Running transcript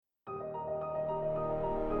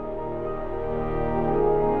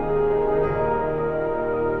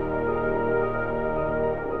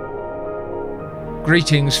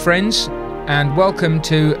Greetings, friends, and welcome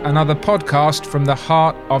to another podcast from the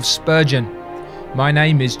heart of Spurgeon. My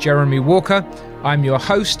name is Jeremy Walker. I'm your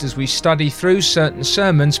host as we study through certain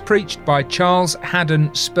sermons preached by Charles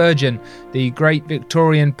Haddon Spurgeon, the great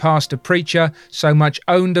Victorian pastor-preacher so much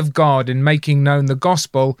owned of God in making known the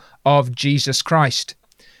gospel of Jesus Christ.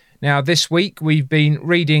 Now, this week we've been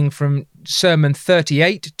reading from Sermon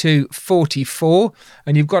 38 to 44,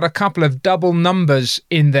 and you've got a couple of double numbers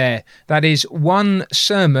in there. That is one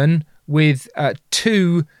sermon with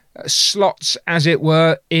two slots, as it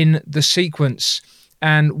were, in the sequence.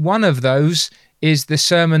 And one of those is the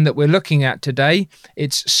sermon that we're looking at today.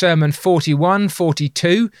 It's Sermon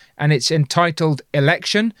 41-42, and it's entitled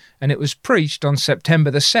Election, and it was preached on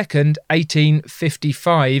September the 2nd,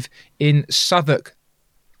 1855 in Southwark.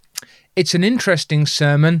 It's an interesting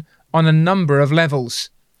sermon on a number of levels.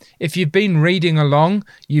 If you've been reading along,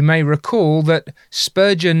 you may recall that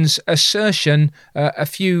Spurgeon's assertion a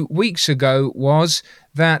few weeks ago was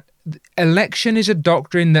that election is a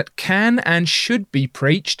doctrine that can and should be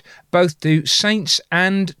preached both to saints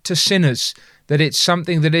and to sinners, that it's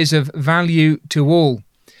something that is of value to all.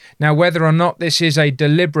 Now, whether or not this is a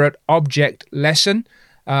deliberate object lesson,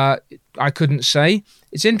 I couldn't say.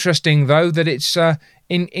 It's interesting, though, that it's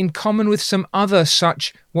in common with some other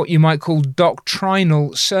such what you might call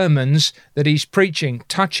doctrinal sermons that he's preaching,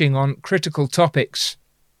 touching on critical topics.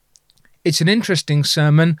 It's an interesting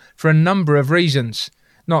sermon for a number of reasons,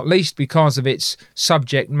 not least because of its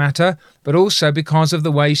subject matter, but also because of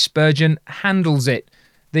the way Spurgeon handles it.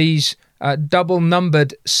 These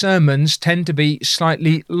double-numbered sermons tend to be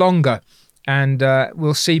slightly longer, and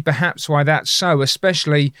we'll see perhaps why that's so,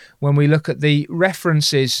 especially when we look at the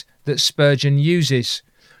references that Spurgeon uses.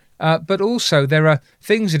 But also there are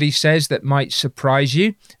things that he says that might surprise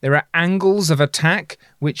you. There are angles of attack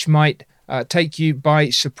which might take you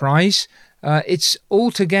by surprise. It's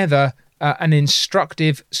altogether an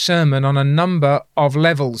instructive sermon on a number of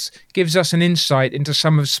levels. Gives us an insight into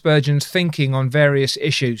some of Spurgeon's thinking on various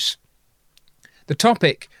issues. The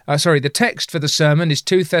text for the sermon is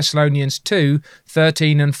 2 Thessalonians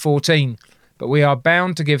 2:13 and 14. But we are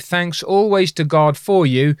bound to give thanks always to God for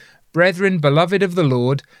you, brethren beloved of the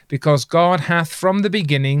Lord, because God hath from the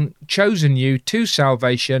beginning chosen you to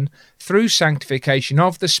salvation through sanctification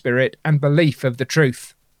of the Spirit and belief of the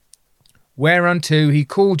truth, whereunto he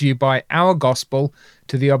called you by our gospel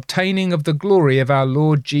to the obtaining of the glory of our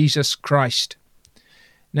Lord Jesus Christ.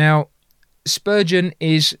 Now, Spurgeon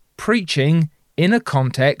is preaching in a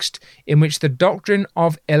context in which the doctrine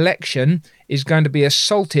of election is going to be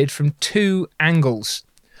assaulted from two angles.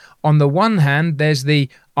 On the one hand, there's the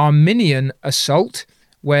Arminian assault,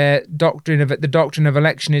 where the doctrine of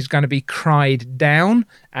election is going to be cried down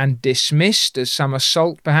and dismissed as some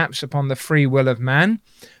assault perhaps upon the free will of man.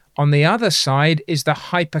 On the other side is the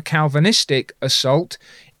hyper-Calvinistic assault,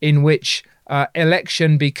 in which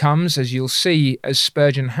election becomes, as you'll see as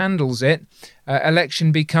Spurgeon handles it,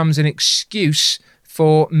 election becomes an excuse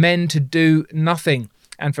for men to do nothing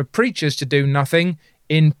and for preachers to do nothing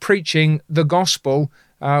in preaching the gospel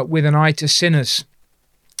with an eye to sinners.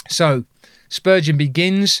 So, Spurgeon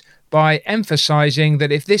begins by emphasizing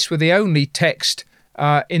that if this were the only text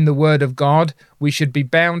in the Word of God, we should be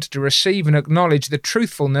bound to receive and acknowledge the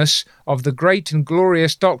truthfulness of the great and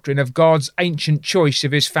glorious doctrine of God's ancient choice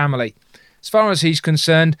of his family. As far as he's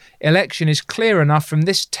concerned, election is clear enough from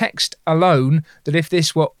this text alone that if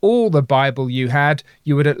this were all the Bible you had,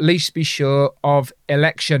 you would at least be sure of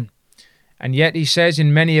election. And yet, he says,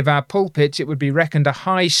 in many of our pulpits it would be reckoned a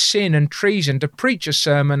high sin and treason to preach a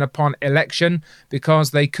sermon upon election because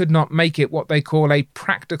they could not make it what they call a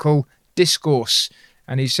practical discourse.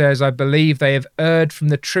 And he says, I believe they have erred from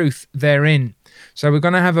the truth therein. So we're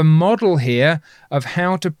going to have a model here of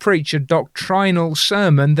how to preach a doctrinal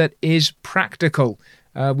sermon that is practical.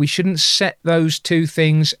 We shouldn't set those two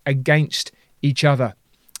things against each other.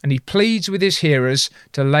 And he pleads with his hearers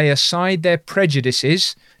to lay aside their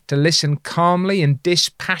prejudices, to listen calmly and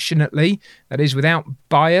dispassionately, that is, without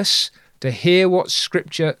bias, to hear what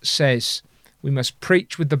Scripture says. We must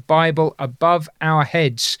preach with the Bible above our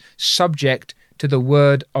heads, subject to the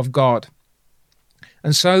Word of God.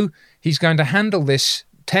 And so he's going to handle this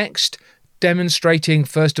text, demonstrating,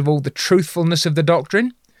 first of all, the truthfulness of the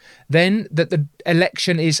doctrine, then that the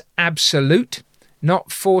election is absolute,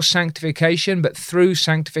 not for sanctification, but through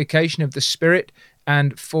sanctification of the Spirit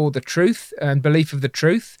and for the truth and belief of the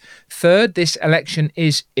truth. Third, this election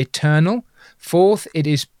is eternal. Fourth, it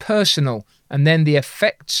is personal. And then the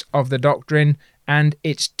effects of the doctrine and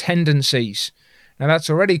its tendencies. Now,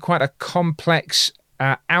 that's already quite a complex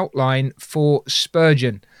outline for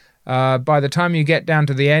Spurgeon. By the time you get down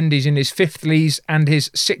to the end, he's in his fifthlies and his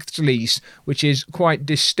sixthlies, which is quite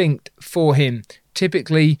distinct for him.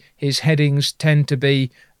 Typically, his headings tend to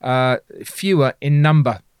be fewer in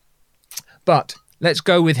number. But let's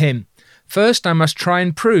go with him. First, I must try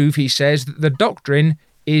and prove, he says, that the doctrine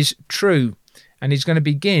is true. And he's going to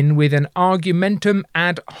begin with an argumentum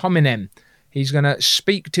ad hominem. He's going to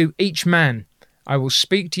speak to each man. I will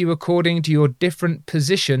speak to you according to your different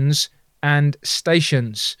positions and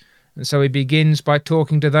stations. And so he begins by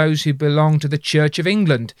talking to those who belong to the Church of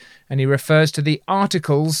England. And he refers to the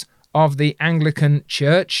articles of the Anglican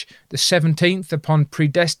Church, the 17th upon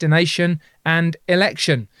predestination and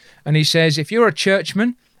election. And he says, if you're a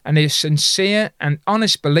churchman and a sincere and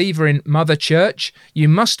honest believer in Mother Church, you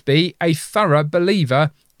must be a thorough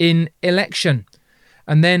believer in election.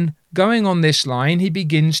 And then, going on this line, he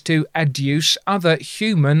begins to adduce other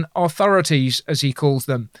human authorities, as he calls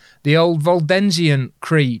them, the old Waldensian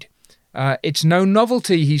Creed. It's no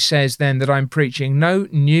novelty, he says then, that I'm preaching, no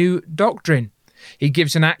new doctrine. He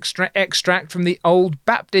gives an extract from the Old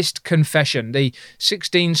Baptist Confession, the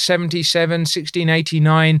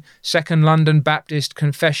 1677-1689 Second London Baptist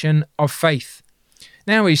Confession of Faith.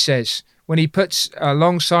 Now, he says, when he puts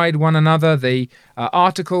alongside one another the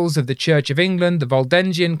articles of the Church of England, the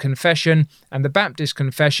Waldensian Confession, and the Baptist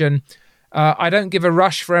Confession, I don't give a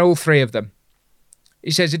rush for all three of them. He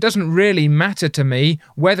says, it doesn't really matter to me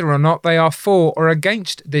whether or not they are for or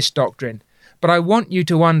against this doctrine. But I want you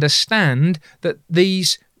to understand that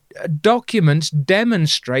these documents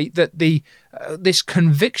demonstrate that this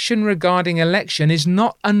conviction regarding election is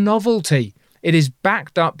not a novelty. It is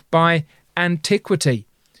backed up by antiquity.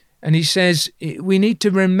 And he says we need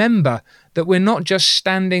to remember that we're not just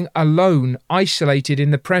standing alone, isolated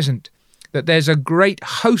in the present, that there's a great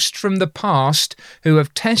host from the past who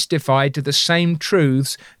have testified to the same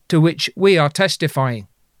truths to which we are testifying.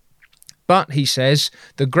 But, he says,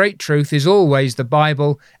 the great truth is always the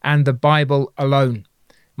Bible and the Bible alone.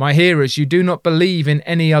 My hearers, you do not believe in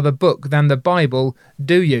any other book than the Bible,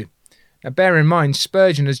 do you? Now, bear in mind,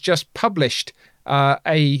 Spurgeon has just published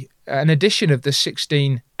an edition of the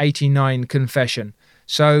 1689 Confession.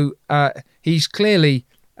 So he's clearly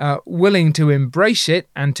willing to embrace it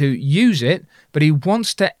and to use it, but he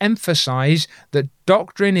wants to emphasize that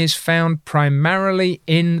doctrine is found primarily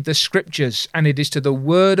in the Scriptures, and it is to the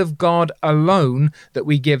Word of God alone that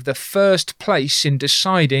we give the first place in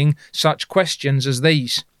deciding such questions as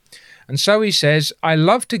these. And so he says, I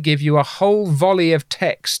love to give you a whole volley of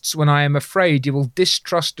texts when I am afraid you will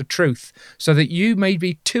distrust the truth, so that you may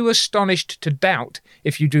be too astonished to doubt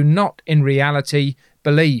if you do not in reality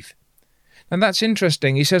believe. And that's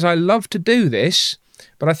interesting. He says, I love to do this,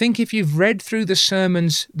 but I think if you've read through the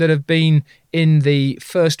sermons that have been in the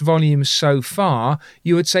first volume so far,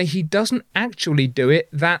 you would say he doesn't actually do it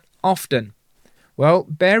that often. Well,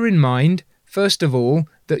 bear in mind, first of all,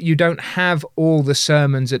 that you don't have all the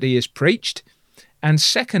sermons that he has preached, and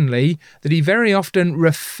secondly, that he very often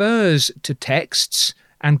refers to texts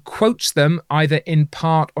and quotes them either in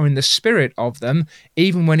part or in the spirit of them,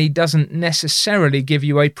 even when he doesn't necessarily give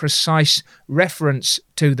you a precise reference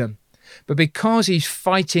to them. But because he's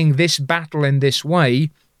fighting this battle in this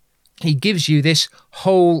way, he gives you this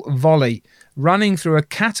whole volley, running through a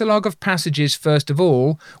catalogue of passages, first of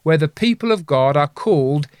all, where the people of God are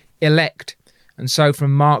called elect. And so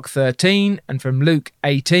from Mark 13 and from Luke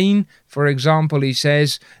 18, for example, he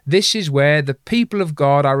says, this is where the people of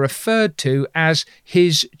God are referred to as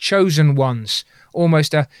his chosen ones,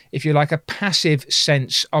 almost if you like, a passive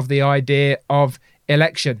sense of the idea of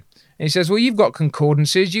election. And he says, well, you've got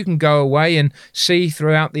concordances. You can go away and see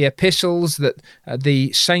throughout the epistles that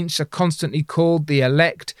the saints are constantly called the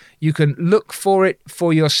elect. You can look for it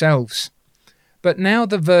for yourselves. But now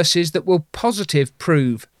the verses that will positive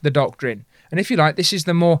prove the doctrine. And if you like, this is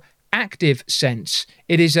the more active sense.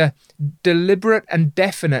 It is a deliberate and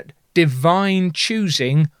definite divine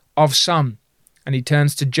choosing of some. And he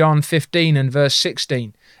turns to John 15 and verse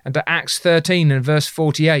 16, and to Acts 13 and verse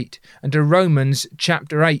 48, and to Romans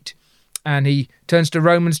chapter 8. And he turns to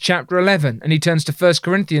Romans chapter 11, and he turns to 1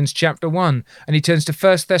 Corinthians chapter 1, and he turns to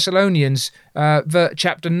 1 Thessalonians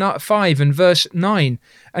chapter 5 and verse 9.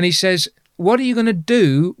 And he says, what are you going to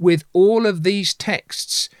do with all of these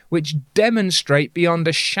texts which demonstrate beyond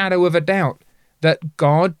a shadow of a doubt that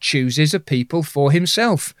God chooses a people for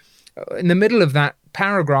himself? In the middle of that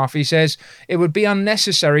paragraph, he says, it would be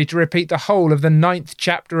unnecessary to repeat the whole of the 9th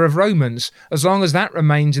chapter of Romans. As long as that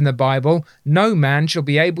remains in the Bible, no man shall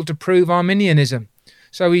be able to prove Arminianism.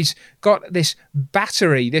 So he's got this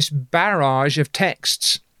battery, this barrage of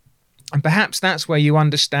texts. And perhaps that's where you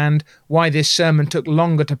understand why this sermon took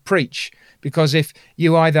longer to preach, because if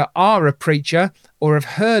you either are a preacher or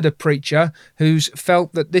have heard a preacher who's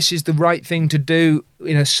felt that this is the right thing to do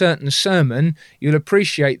in a certain sermon, you'll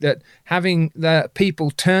appreciate that having the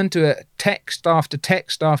people turn to a text after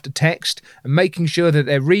text after text and making sure that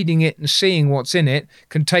they're reading it and seeing what's in it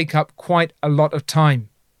can take up quite a lot of time.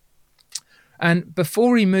 And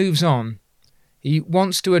before he moves on, he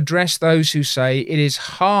wants to address those who say it is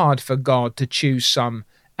hard for God to choose some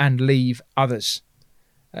and leave others.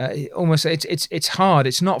 Almost, it's hard.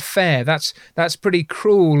 It's not fair. That's pretty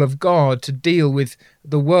cruel of God to deal with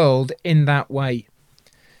the world in that way.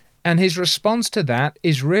 And his response to that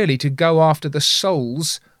is really to go after the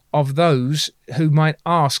souls of those who might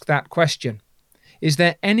ask that question. Is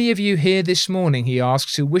there any of you here this morning, he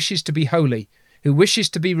asks, who wishes to be holy, who wishes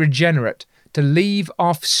to be regenerate, to leave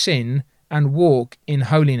off sin and walk in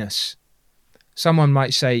holiness? Someone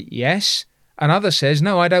might say yes. Another says,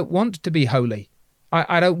 no, I don't want to be holy.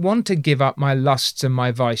 I don't want to give up my lusts and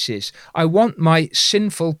my vices. I want my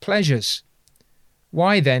sinful pleasures.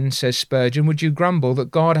 Why then, says Spurgeon, would you grumble that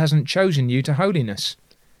God hasn't chosen you to holiness?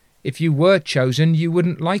 If you were chosen, you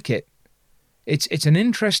wouldn't like it. It's an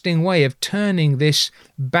interesting way of turning this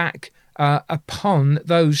back upon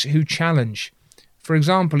those who challenge. For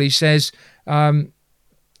example, he says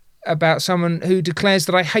about someone who declares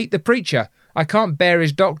that I hate the preacher. I can't bear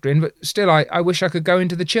his doctrine, but still I wish I could go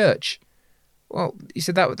into the church. Well, he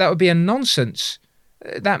said that would be a nonsense.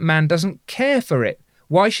 That man doesn't care for it.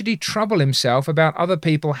 Why should he trouble himself about other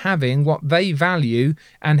people having what they value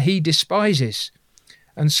and he despises?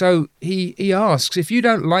 And so he asks, if you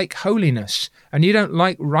don't like holiness and you don't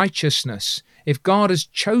like righteousness, if God has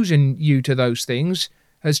chosen you to those things,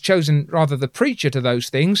 has chosen rather the preacher to those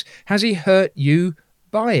things, has he hurt you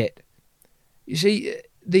by it? You see,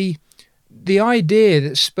 the idea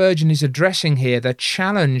that Spurgeon is addressing here, the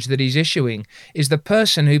challenge that he's issuing, is the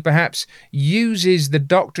person who perhaps uses the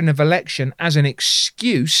doctrine of election as an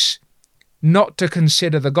excuse not to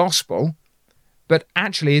consider the gospel, but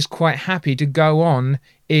actually is quite happy to go on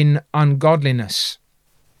in ungodliness.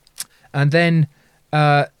 And then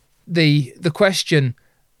the question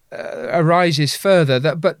arises further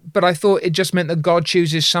that, but I thought it just meant that God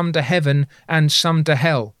chooses some to heaven and some to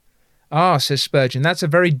hell. Ah, says Spurgeon, that's a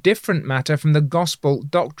very different matter from the gospel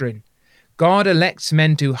doctrine. God elects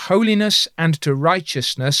men to holiness and to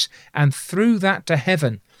righteousness, and through that to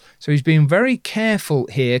heaven. So he's being very careful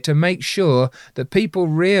here to make sure that people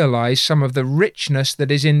realize some of the richness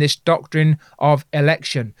that is in this doctrine of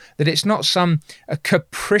election, that it's not some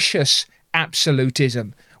capricious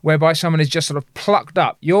absolutism whereby someone is just sort of plucked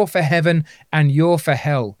up. You're for heaven and you're for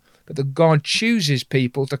hell. But that God chooses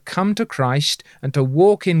people to come to Christ and to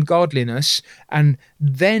walk in godliness and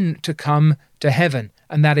then to come to heaven.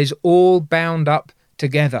 And that is all bound up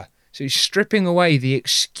together. So he's stripping away the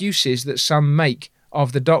excuses that some make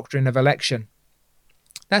of the doctrine of election.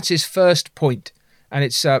 That's his first point, and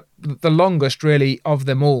it's the longest really of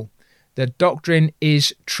them all. The doctrine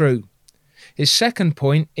is true. His second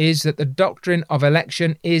point is that the doctrine of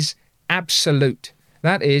election is absolute.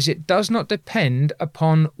 That is, it does not depend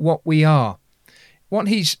upon what we are. What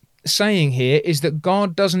he's saying here is that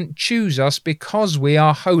God doesn't choose us because we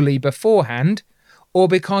are holy beforehand or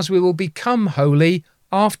because we will become holy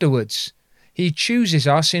afterwards. He chooses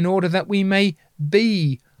us in order that we may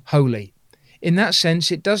be holy. In that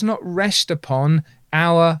sense, it does not rest upon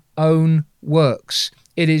our own works.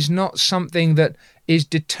 It is not something that is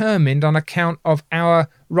determined on account of our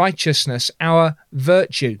righteousness, our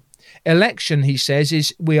virtue. Election, he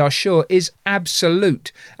says, we are sure, is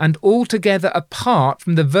absolute and altogether apart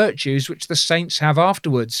from the virtues which the saints have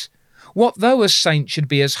afterwards. What though a saint should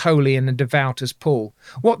be as holy and devout as Paul?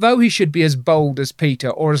 What though he should be as bold as Peter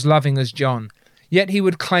or as loving as John? Yet he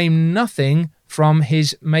would claim nothing from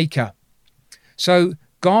his Maker. So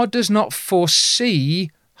God does not foresee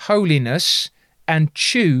holiness and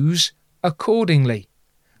choose accordingly.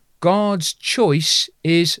 God's choice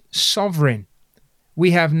is sovereign.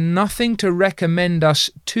 We have nothing to recommend us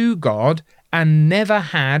to God and never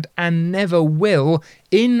had and never will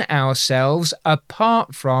in ourselves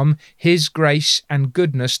apart from his grace and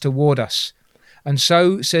goodness toward us. And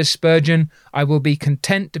so, says Spurgeon, I will be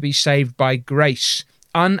content to be saved by grace,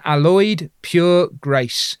 unalloyed, pure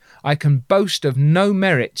grace. I can boast of no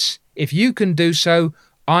merits. If you can do so,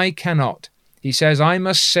 I cannot. He says, I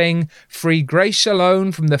must sing, free grace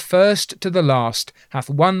alone from the first to the last hath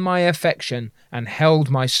won my affection and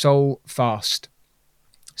held my soul fast.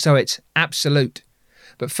 So it's absolute.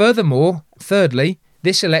 But furthermore, thirdly,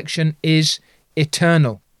 this election is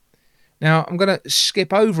eternal. Now, I'm going to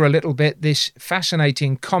skip over a little bit this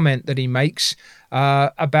fascinating comment that he makes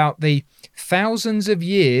about the thousands of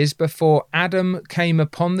years before Adam came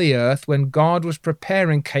upon the earth, when God was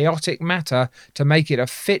preparing chaotic matter to make it a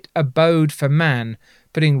fit abode for man,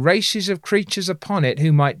 putting races of creatures upon it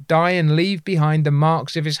who might die and leave behind the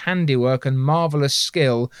marks of his handiwork and marvellous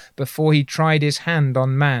skill before he tried his hand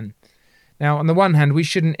on man. Now, on the one hand, we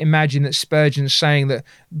shouldn't imagine that Spurgeon's saying that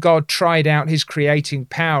God tried out his creating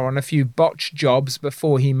power on a few botched jobs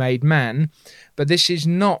before he made man, but this is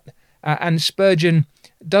not, and Spurgeon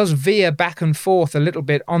does veer back and forth a little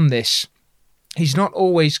bit on this. He's not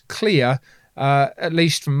always clear, at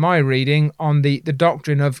least from my reading, on the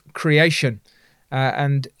doctrine of creation.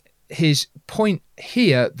 And his point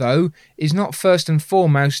here, though, is not first and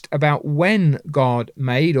foremost about when God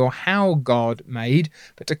made or how God made,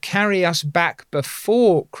 but to carry us back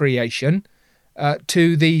before creation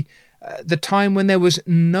to the time when there was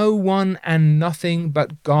no one and nothing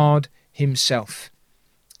but God himself.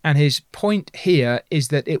 And his point here is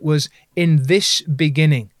that it was in this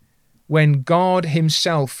beginning, when God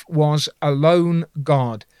himself was alone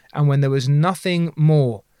God, and when there was nothing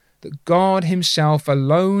more, that God himself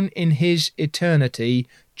alone in his eternity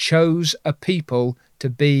chose a people to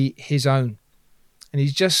be his own. And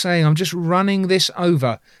he's just saying, I'm just running this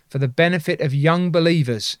over for the benefit of young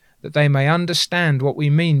believers, that they may understand what we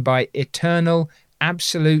mean by eternal,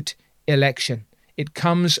 absolute election. It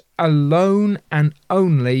comes alone and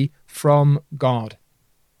only from God.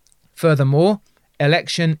 Furthermore,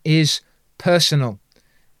 election is personal.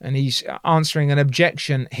 And he's answering an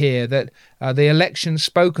objection here that the election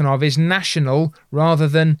spoken of is national rather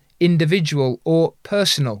than individual or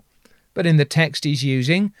personal. But in the text he's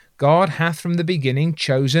using, God hath from the beginning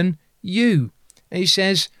chosen you. And he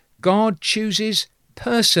says God chooses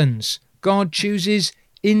persons. God chooses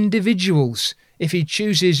individuals. If he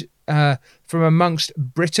chooses from amongst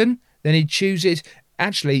Britain, then he chooses,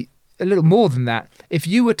 actually, a little more than that. If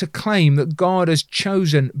you were to claim that God has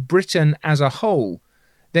chosen Britain as a whole,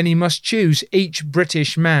 then he must choose each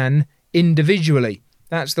British man individually.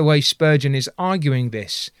 That's the way Spurgeon is arguing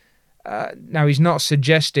this. Now, he's not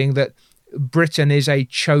suggesting that Britain is a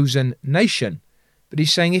chosen nation, but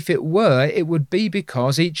he's saying if it were, it would be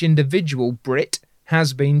because each individual Brit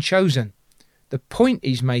has been chosen. The point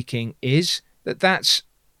he's making is that that's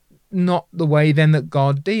not the way then that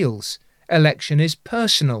God deals. Election is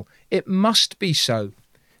personal. It must be so.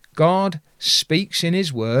 God speaks in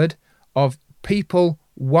his word of people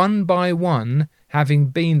one by one having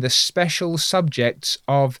been the special subjects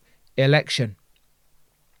of election.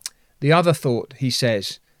 The other thought, he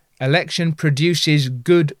says, election produces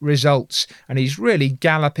good results, and he's really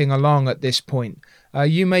galloping along at this point.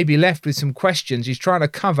 You may be left with some questions. He's trying to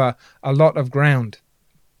cover a lot of ground.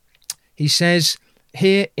 He says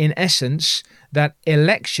here, in essence, that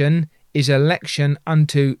election is election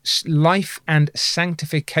unto life and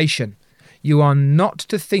sanctification. You are not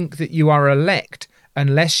to think that you are elect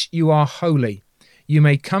unless you are holy. You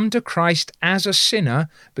may come to Christ as a sinner,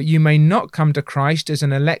 but you may not come to Christ as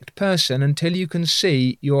an elect person until you can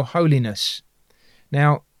see your holiness.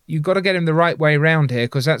 Now, you've got to get him the right way around here,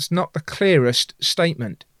 because that's not the clearest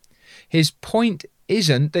statement. His point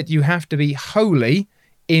isn't that you have to be holy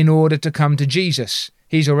in order to come to Jesus.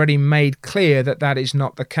 He's already made clear that that is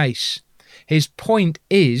not the case. His point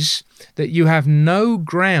is that you have no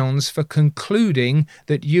grounds for concluding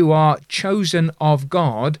that you are chosen of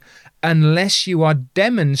God unless you are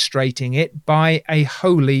demonstrating it by a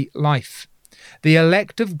holy life. The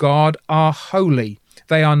elect of God are holy.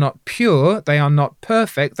 They are not pure, they are not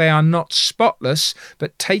perfect, they are not spotless,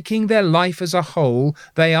 but taking their life as a whole,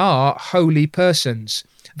 they are holy persons.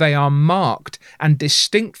 They are marked and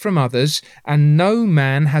distinct from others, and no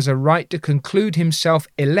man has a right to conclude himself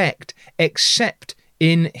elect except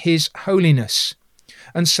in his holiness.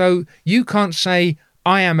 And so you can't say,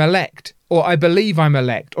 I am elect, or I believe I'm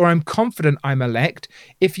elect, or I'm confident I'm elect,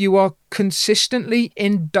 if you are consistently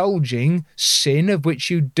indulging sin of which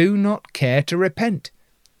you do not care to repent.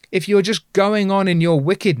 If you're just going on in your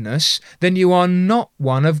wickedness, then you are not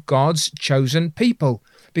one of God's chosen people,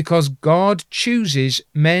 because God chooses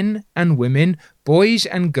men and women, boys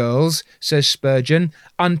and girls, says Spurgeon,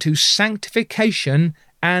 unto sanctification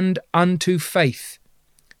and unto faith.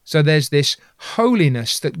 So there's this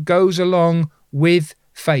holiness that goes along with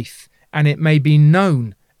faith, and it may be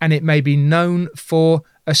known, and it may be known for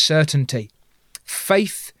a certainty.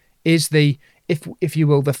 Faith is the, if you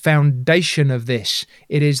will, the foundation of this.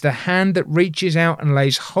 It is the hand that reaches out and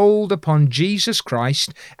lays hold upon Jesus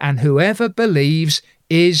Christ, and whoever believes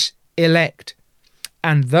is elect.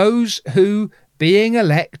 And those who, being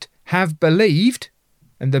elect, have believed,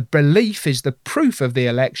 and the belief is the proof of the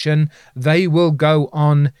election, they will go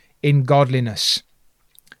on in godliness.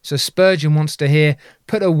 So Spurgeon wants to hear,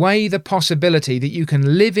 put away the possibility that you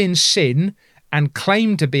can live in sin and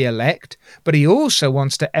claim to be elect, but he also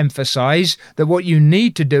wants to emphasize that what you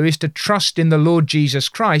need to do is to trust in the Lord Jesus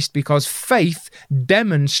Christ, because faith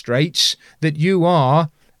demonstrates that you are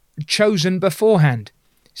chosen beforehand.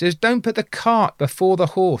 He says, don't put the cart before the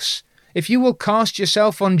horse. If you will cast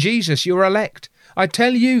yourself on Jesus, you're elect. I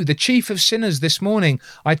tell you, the chief of sinners this morning,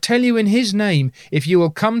 I tell you in his name, if you will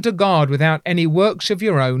come to God without any works of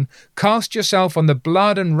your own, cast yourself on the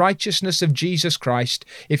blood and righteousness of Jesus Christ,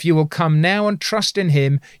 if you will come now and trust in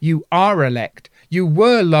him, you are elect. You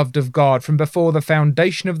were loved of God from before the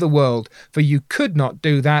foundation of the world, for you could not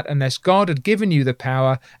do that unless God had given you the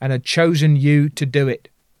power and had chosen you to do it.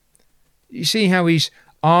 You see how he's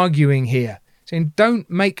arguing here, saying don't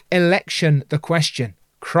make election the question.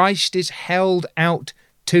 Christ is held out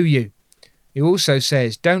to you. He also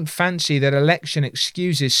says, don't fancy that election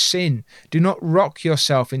excuses sin. Do not rock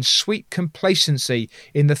yourself in sweet complacency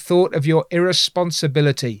in the thought of your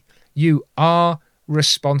irresponsibility. You are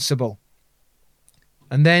responsible.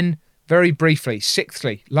 And then, very briefly,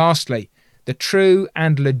 sixthly, lastly, the true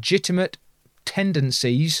and legitimate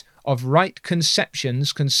tendencies of right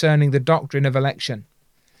conceptions concerning the doctrine of election.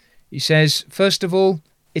 He says, first of all,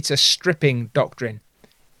 it's a stripping doctrine.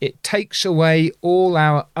 It takes away all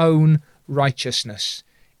our own righteousness.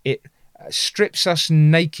 It strips us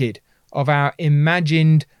naked of our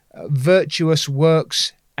imagined virtuous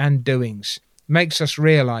works and doings. Makes us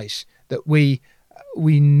realize that we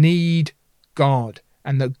need God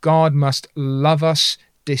and that God must love us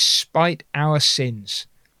despite our sins.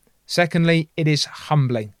 Secondly, it is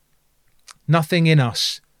humbling. Nothing in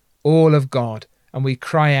us, all of God. And we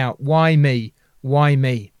cry out, why me? Why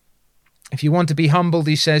me? If you want to be humbled,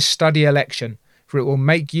 he says, study election, for it will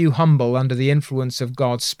make you humble under the influence of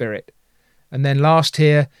God's Spirit. And then last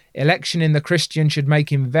here, election in the Christian should make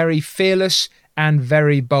him very fearless and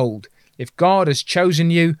very bold. If God has chosen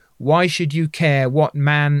you, why should you care what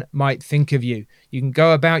man might think of you? You can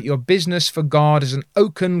go about your business for God as an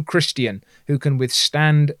oaken Christian who can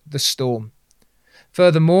withstand the storm.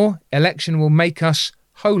 Furthermore, election will make us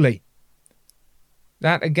holy.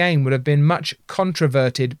 That again would have been much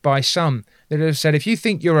controverted by some that have said, if you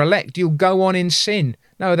think you're elect, you'll go on in sin.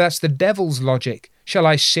 No, that's the devil's logic. Shall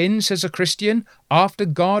I sin, says a Christian, after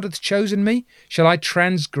God hath chosen me? Shall I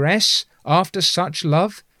transgress after such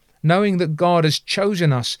love? Knowing that God has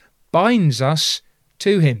chosen us binds us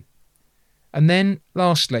to him. And then,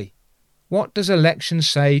 lastly, what does election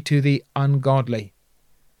say to the ungodly?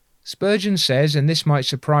 Spurgeon says, and this might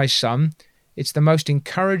surprise some, it's the most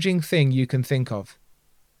encouraging thing you can think of.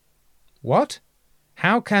 What?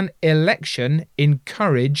 How can election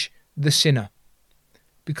encourage the sinner?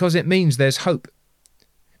 Because it means there's hope.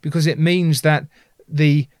 Because it means that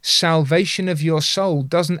the salvation of your soul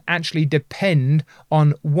doesn't actually depend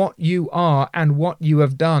on what you are and what you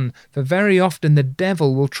have done. For very often the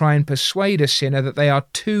devil will try and persuade a sinner that they are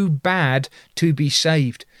too bad to be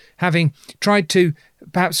saved. Having tried to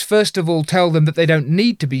perhaps first of all tell them that they don't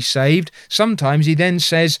need to be saved, sometimes he then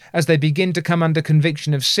says, as they begin to come under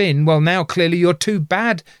conviction of sin, well, now clearly you're too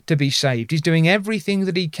bad to be saved. He's doing everything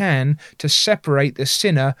that he can to separate the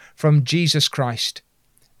sinner from Jesus Christ.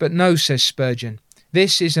 But no, says Spurgeon,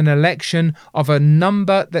 this is an election of a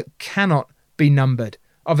number that cannot be numbered,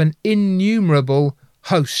 of an innumerable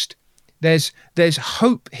host. There's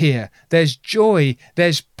hope here, there's joy,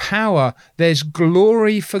 there's power, there's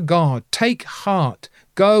glory for God. Take heart,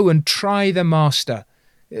 go and try the Master.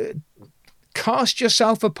 Cast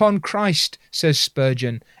yourself upon Christ, says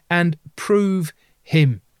Spurgeon, and prove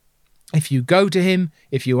him. If you go to him,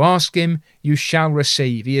 if you ask him, you shall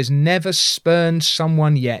receive. He has never spurned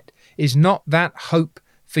someone yet. Is not that hope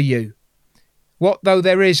for you? What though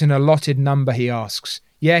there is an allotted number, he asks,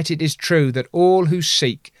 yet it is true that all who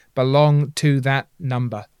seek belong to that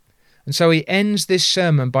number. And so he ends this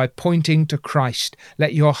sermon by pointing to Christ.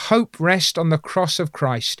 Let your hope rest on the cross of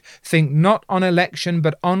Christ. Think not on election,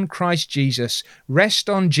 but on Christ Jesus. Rest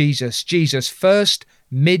on Jesus, Jesus first,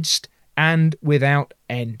 midst, and without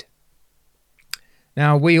end.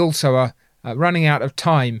 Now, we also are running out of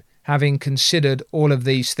time, having considered all of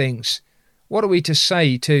these things. What are we to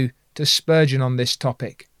say to Spurgeon on this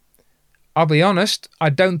topic? I'll be honest, I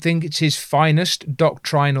don't think it's his finest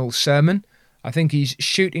doctrinal sermon. I think he's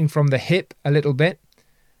shooting from the hip a little bit.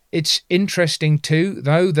 It's interesting too,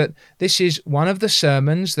 though, that this is one of the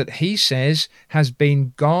sermons that he says has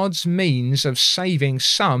been God's means of saving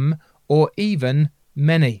some or even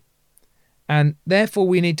many. And therefore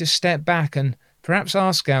we need to step back and perhaps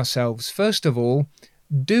ask ourselves, first of all,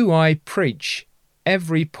 Do I preach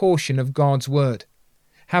every portion of God's word?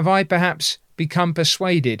 Have I perhaps become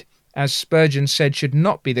persuaded, as Spurgeon said should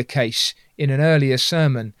not be the case in an earlier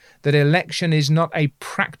sermon, that election is not a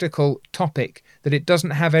practical topic, that it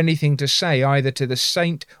doesn't have anything to say either to the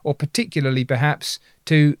saint or particularly perhaps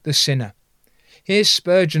to the sinner? Here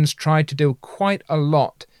Spurgeon's tried to do quite a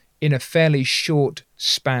lot in a fairly short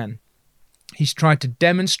span. He's tried to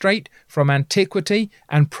demonstrate from antiquity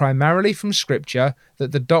and primarily from Scripture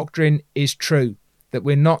that the doctrine is true, that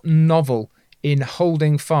we're not novel in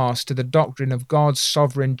holding fast to the doctrine of God's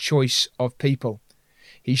sovereign choice of people.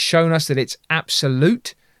 He's shown us that it's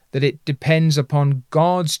absolute, that it depends upon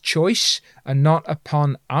God's choice and not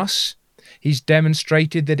upon us. He's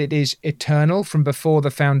demonstrated that it is eternal from before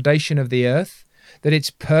the foundation of the earth, that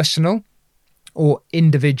it's personal or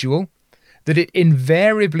individual, that it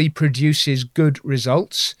invariably produces good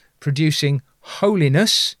results, producing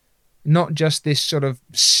holiness, not just this sort of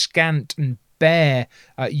scant and bare,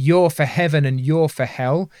 you're for heaven and you're for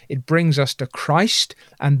hell. It brings us to Christ,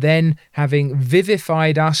 and then having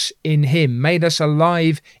vivified us in him, made us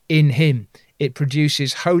alive in him, it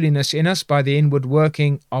produces holiness in us by the inward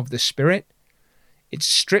working of the Spirit. It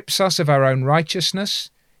strips us of our own righteousness.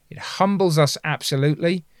 It humbles us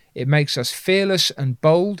absolutely. It makes us fearless and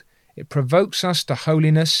bold. It provokes us to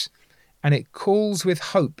holiness, and it calls with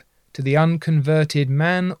hope to the unconverted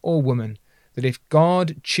man or woman that if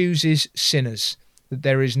God chooses sinners, that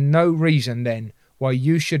there is no reason then why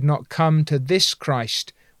you should not come to this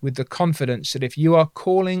Christ with the confidence that if you are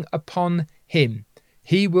calling upon him,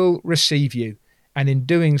 he will receive you, and in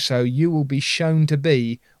doing so you will be shown to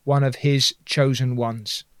be one of his chosen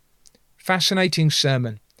ones. Fascinating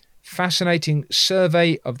sermon, fascinating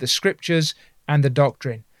survey of the Scriptures and the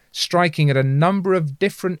doctrine, striking at a number of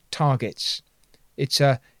different targets. It's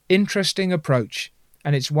an interesting approach,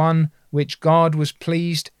 and it's one which God was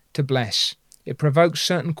pleased to bless. It provokes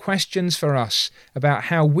certain questions for us about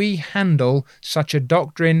how we handle such a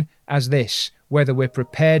doctrine as this, whether we're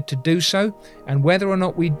prepared to do so, and whether or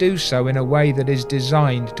not we do so in a way that is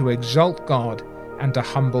designed to exalt God and to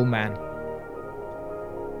humble man.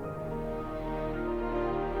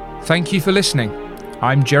 Thank you for listening.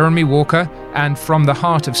 I'm Jeremy Walker, and From the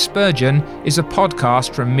Heart of Spurgeon is a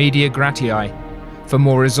podcast from Media Gratiae. For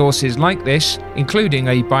more resources like this, including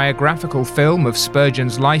a biographical film of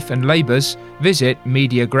Spurgeon's life and labours, visit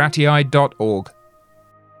mediagratiae.org.